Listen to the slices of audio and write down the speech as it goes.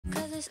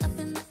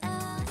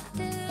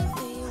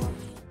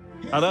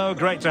Hello,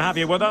 great to have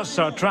you with us.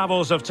 Our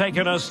travels have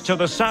taken us to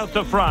the south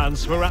of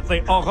France. We're at the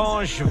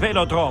Orange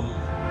Vélodrome.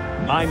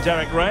 I'm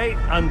Derek Ray,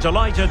 and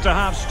delighted to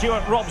have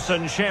Stuart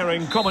Robson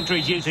sharing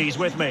commentary duties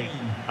with me.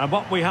 And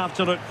what we have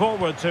to look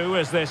forward to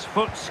is this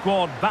Foot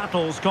Squad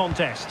Battles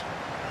contest.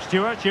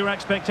 Stuart, your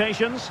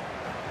expectations?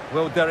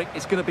 Well, Derek,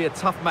 it's going to be a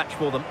tough match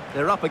for them.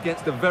 They're up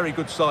against a very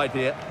good side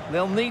here.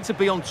 They'll need to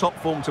be on top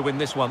form to win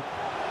this one.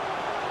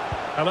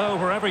 Hello,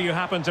 wherever you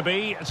happen to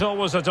be. It's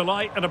always a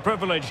delight and a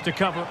privilege to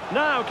cover.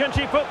 Now, can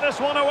she put this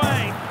one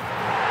away?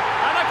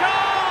 And a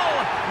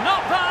goal!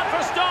 Not bad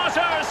for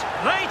starters.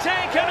 They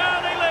take an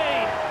early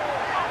lead.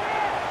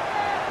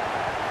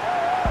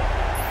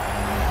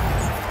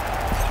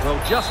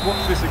 Well, just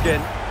watch this again.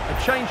 A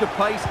change of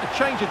pace, a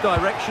change of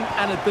direction,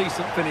 and a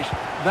decent finish.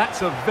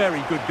 That's a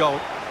very good goal.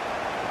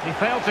 He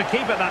failed to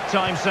keep it that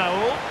time,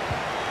 Saul.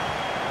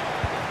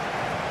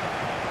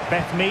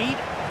 Beth Mead.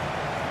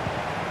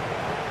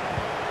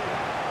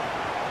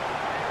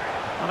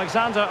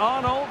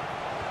 Alexander-Arnold.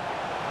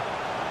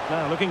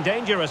 Now looking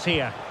dangerous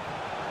here.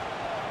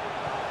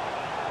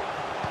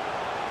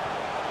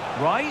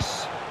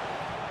 Rice.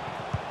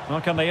 How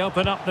can they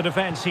open up the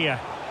defence here?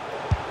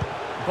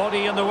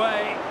 Body in the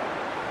way.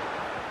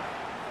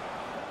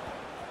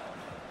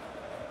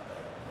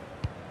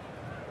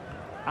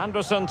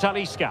 Anderson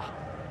Talisca.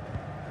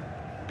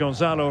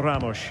 Gonzalo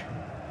Ramos.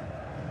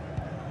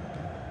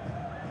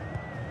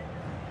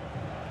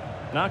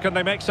 Now can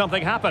they make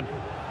something happen?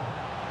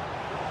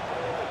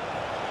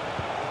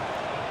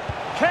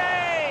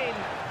 Kane!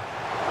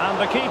 And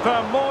the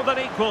keeper more than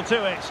equal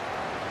to it.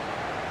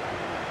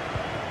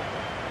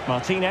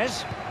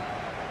 Martinez.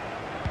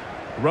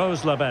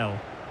 Rose Labelle.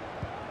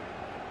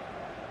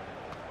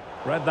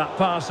 Read that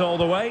pass all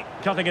the way,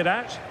 cutting it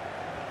out.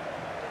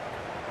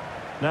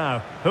 Now,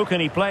 who can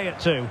he play it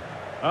to?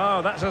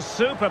 Oh, that's a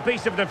super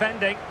piece of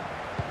defending.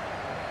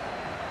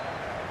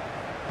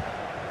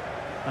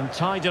 And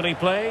tidily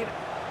played.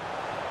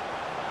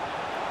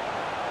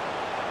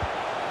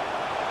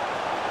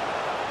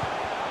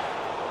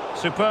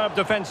 Superb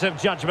defensive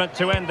judgment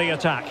to end the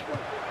attack.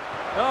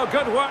 Oh,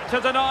 good work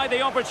to deny the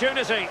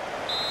opportunity.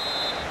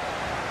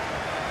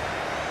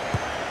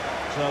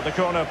 So the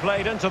corner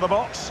played into the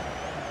box.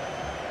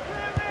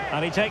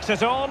 And he takes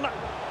it on.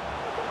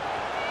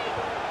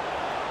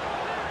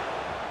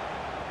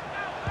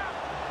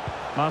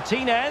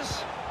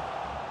 Martinez.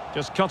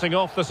 Just cutting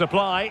off the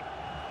supply.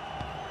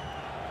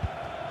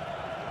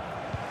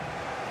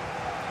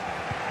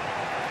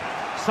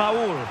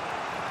 Saul.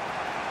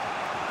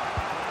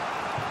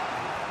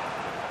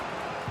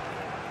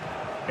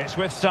 It's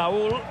with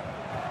Saul.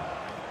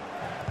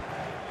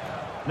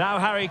 Now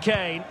Harry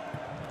Kane.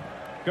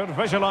 Good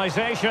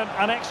visualisation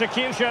and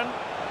execution.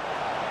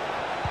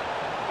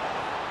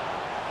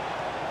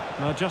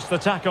 Well, just the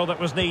tackle that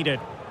was needed.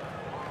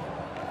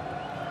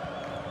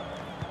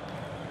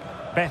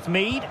 Beth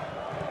Mead.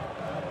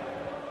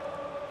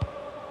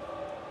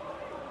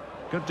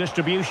 Good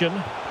distribution.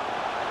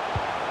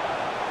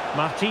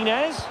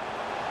 Martinez.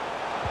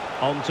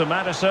 On to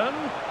Madison.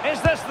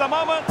 Is this the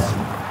moment?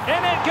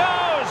 In it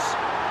goes!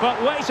 But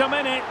wait a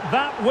minute,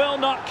 that will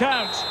not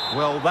count.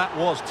 Well, that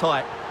was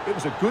tight. It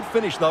was a good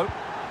finish, though.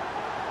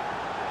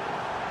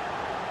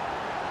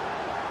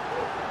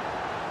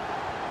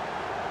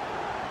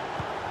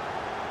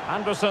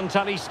 Anderson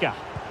Talisca.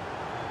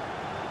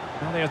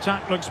 Well, the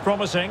attack looks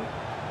promising.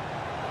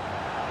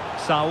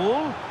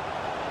 Saul.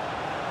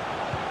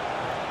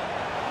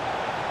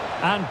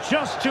 And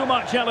just too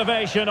much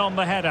elevation on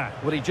the header.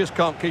 Well, he just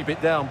can't keep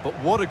it down, but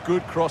what a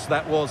good cross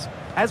that was.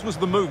 As was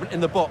the movement in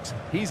the box.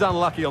 He's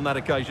unlucky on that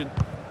occasion.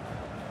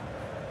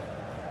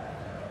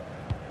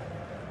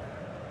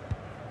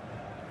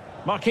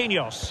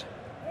 Marquinhos.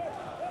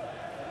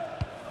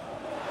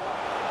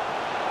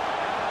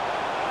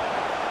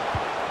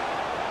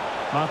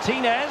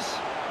 Martinez.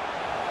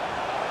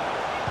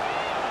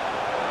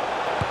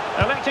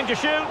 Electing to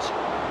shoot.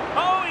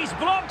 Oh, he's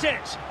blocked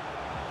it.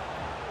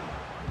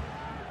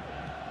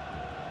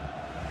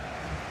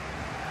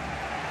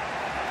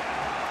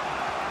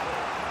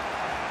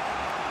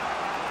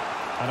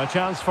 And a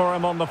chance for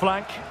him on the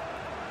flank.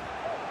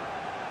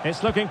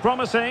 It's looking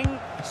promising.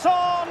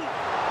 Son!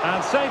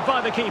 And saved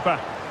by the keeper.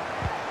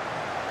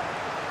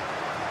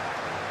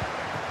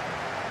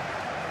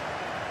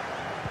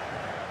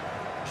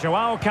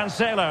 Joao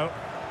Cancelo.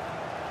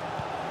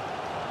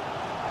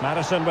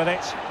 Madison with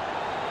it.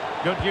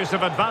 Good use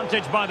of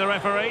advantage by the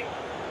referee.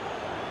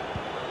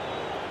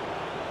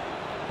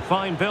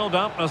 Fine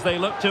build-up as they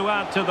look to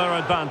add to their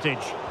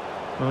advantage.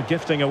 Well,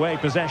 gifting away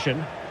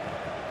possession.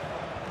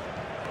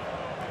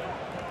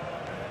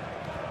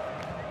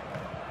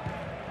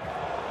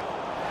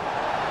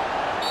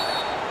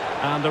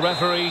 And the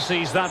referee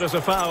sees that as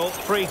a foul.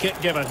 Free kick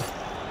given.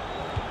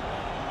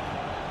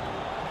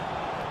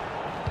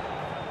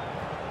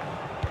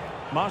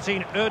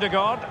 Martin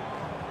Ødegaard.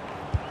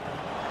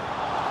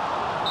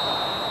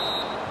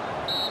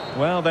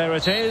 Well, there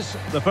it is.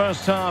 The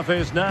first half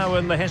is now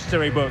in the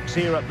history books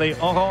here at the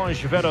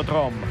Orange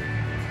Vélodrome.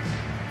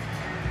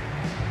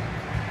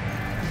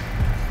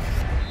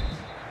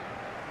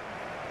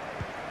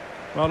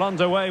 Well,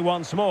 underway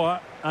once more,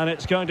 and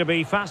it's going to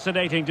be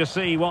fascinating to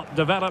see what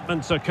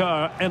developments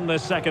occur in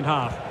this second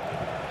half.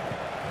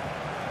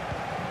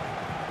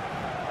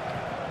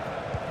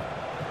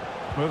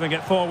 Moving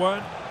it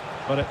forward,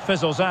 but it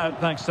fizzles out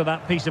thanks to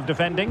that piece of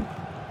defending.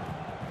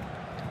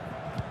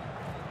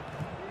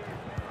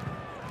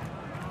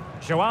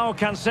 Joao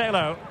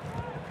Cancelo.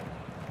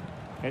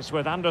 It's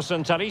with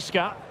Anderson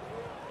Talisca.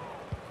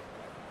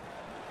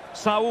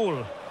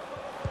 Saul.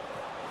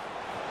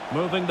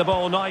 Moving the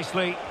ball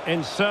nicely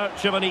in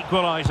search of an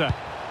equaliser.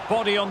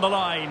 Body on the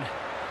line.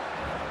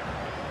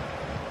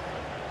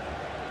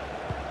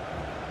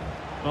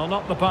 Well,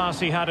 not the pass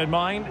he had in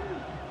mind.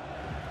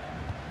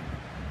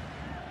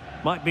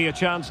 Might be a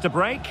chance to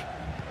break.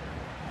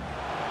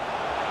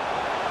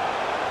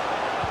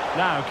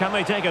 Now, can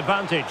they take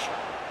advantage?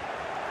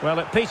 Well,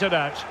 it petered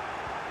out.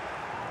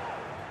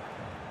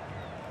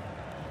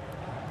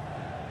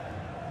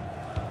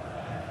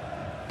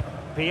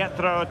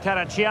 Pietro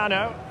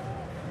Terracciano.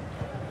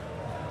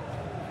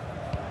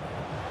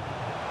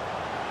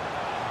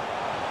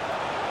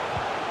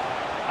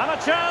 And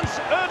a chance,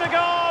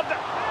 Ødegaard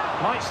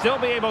might still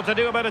be able to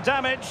do a bit of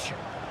damage.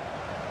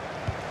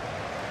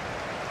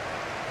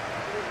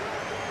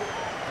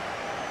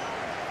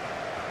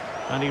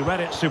 And he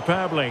read it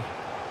superbly.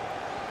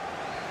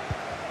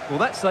 Well,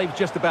 that save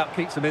just about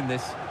keeps them in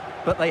this,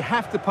 but they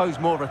have to pose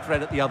more of a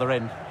threat at the other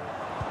end.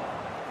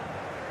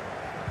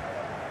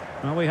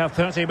 Well, we have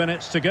 30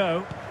 minutes to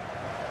go.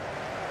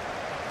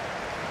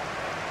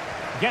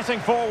 Getting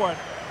forward.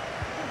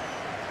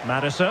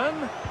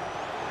 Maddison.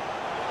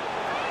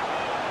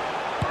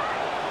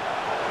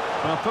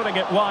 Well, putting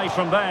it wide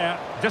from there,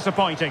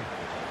 disappointing.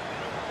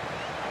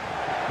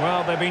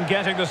 Well, they've been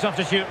getting the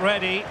substitute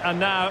ready, and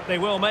now they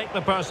will make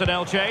the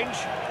personnel change.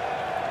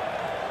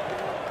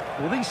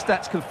 Well, these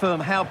stats confirm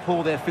how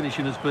poor their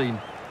finishing has been.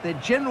 Their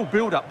general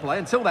build-up play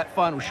until that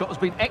final shot has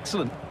been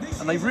excellent,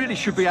 and they really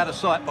should be out of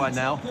sight by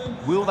now.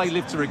 Will they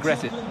live to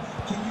regret it? Can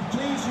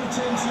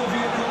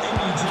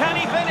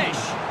he finish?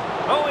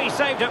 Oh, he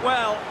saved it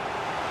well.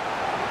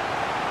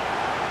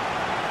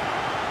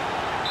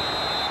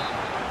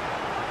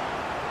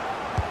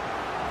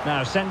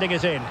 Now sending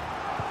it in.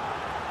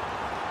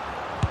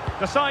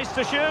 Decides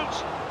to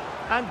shoot,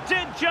 and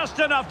did just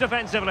enough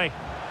defensively.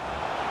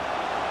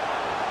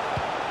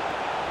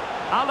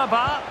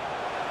 Alaba,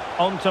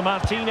 on to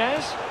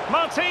Martinez.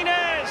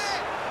 Martinez!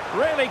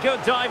 Really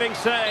good diving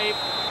save.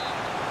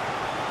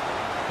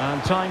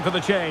 And time for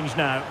the change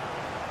now.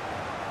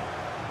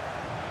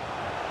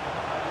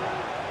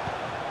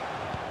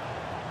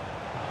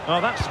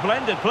 Oh, that's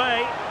splendid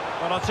play.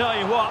 But I'll tell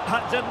you what,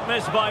 that didn't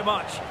miss by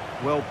much.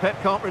 Well,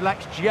 Pep can't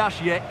relax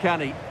just yet,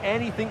 can he?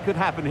 Anything could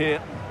happen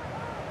here.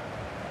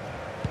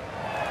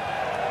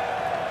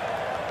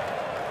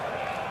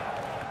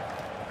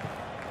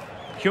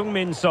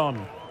 Heung-min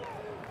Son.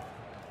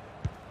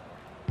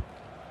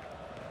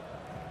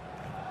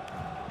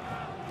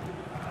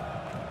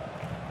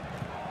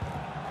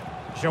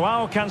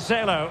 Joao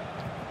Cancelo.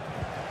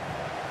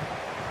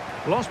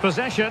 Lost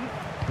possession.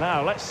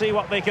 Now, let's see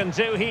what they can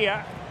do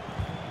here.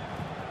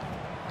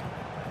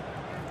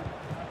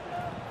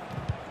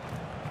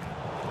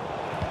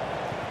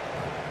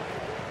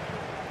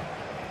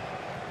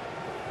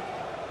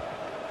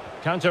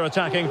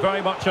 Counter-attacking,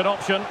 very much an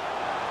option.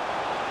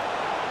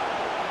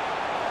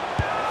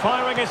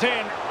 Firing it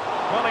in.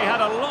 Well, he had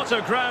a lot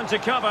of ground to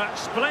cover.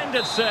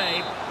 Splendid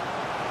save.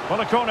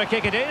 Well, a corner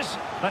kick it is.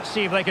 Let's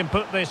see if they can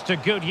put this to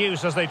good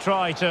use as they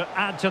try to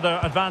add to their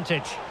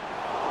advantage.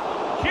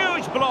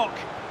 Huge block.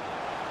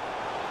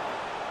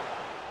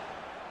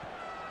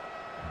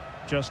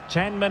 Just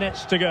 10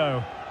 minutes to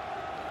go.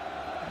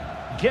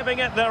 Giving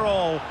it their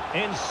all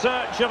in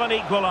search of an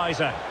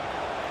equaliser.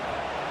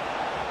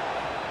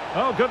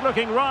 Oh,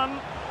 good-looking run.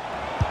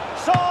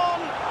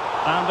 Son!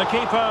 And the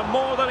keeper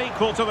more than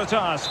equal to the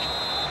task.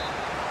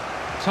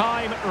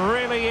 Time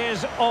really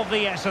is of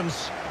the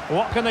essence.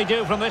 What can they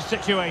do from this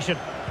situation?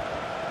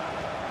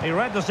 He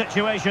read the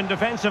situation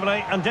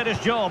defensively and did his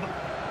job.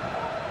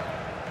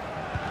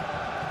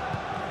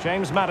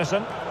 James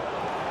Maddison.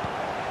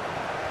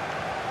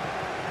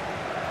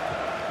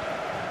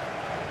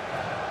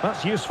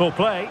 That's useful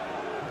play.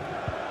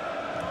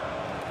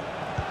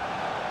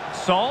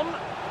 Son.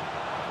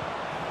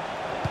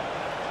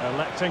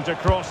 Electing to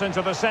cross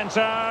into the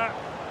centre.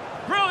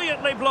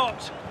 Brilliantly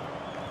blocked.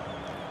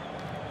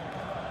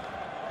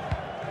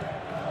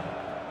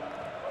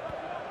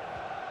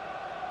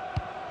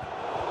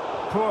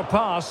 Poor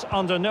pass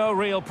under no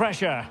real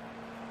pressure.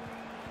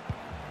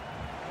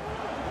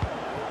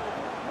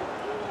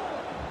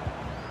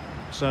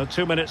 So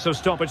 2 minutes of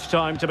stoppage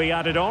time to be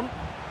added on.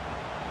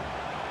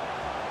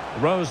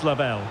 Rose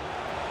Lavelle.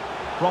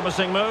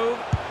 Promising move.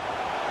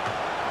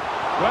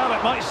 Well,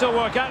 it might still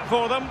work out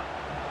for them.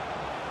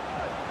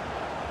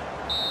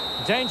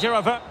 Danger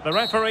of it. The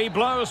referee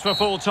blows for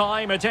full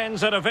time. It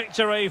ends at a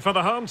victory for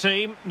the home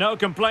team. No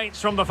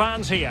complaints from the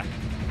fans here.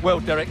 Well,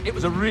 Derek, it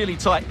was a really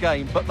tight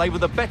game, but they were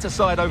the better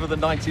side over the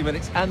 90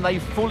 minutes, and they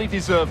fully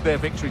deserved their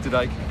victory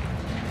today.